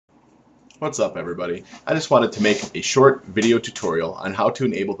What's up, everybody? I just wanted to make a short video tutorial on how to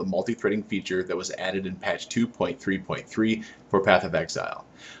enable the multi-threading feature that was added in patch 2.3.3 for Path of Exile.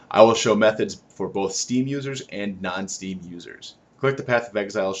 I will show methods for both Steam users and non-Steam users. Click the Path of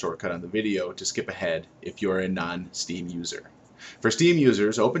Exile shortcut on the video to skip ahead if you're a non-Steam user. For Steam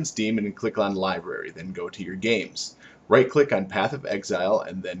users, open Steam and click on Library, then go to your games. Right-click on Path of Exile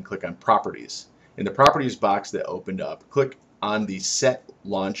and then click on Properties. In the Properties box that opened up, click on the Set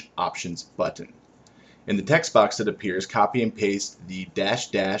Launch Options button. In the text box that appears, copy and paste the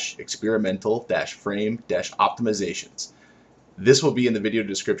 --experimental-frame-optimizations. This will be in the video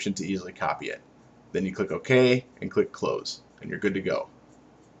description to easily copy it. Then you click OK and click Close, and you're good to go.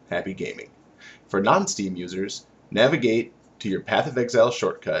 Happy gaming. For non-Steam users, navigate to your Path of Exile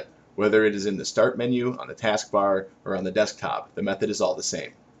shortcut, whether it is in the Start menu, on the taskbar, or on the desktop. The method is all the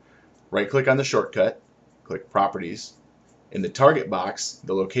same. Right-click on the shortcut, click Properties. In the target box,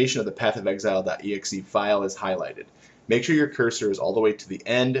 the location of the Path of Exile.exe file is highlighted. Make sure your cursor is all the way to the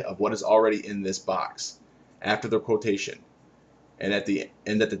end of what is already in this box, after the quotation, and that the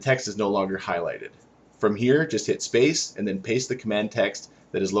text is no longer highlighted. From here, just hit space and then paste the command text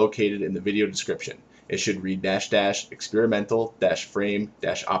that is located in the video description. It should read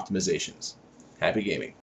 --experimental-frame-optimizations. Happy gaming.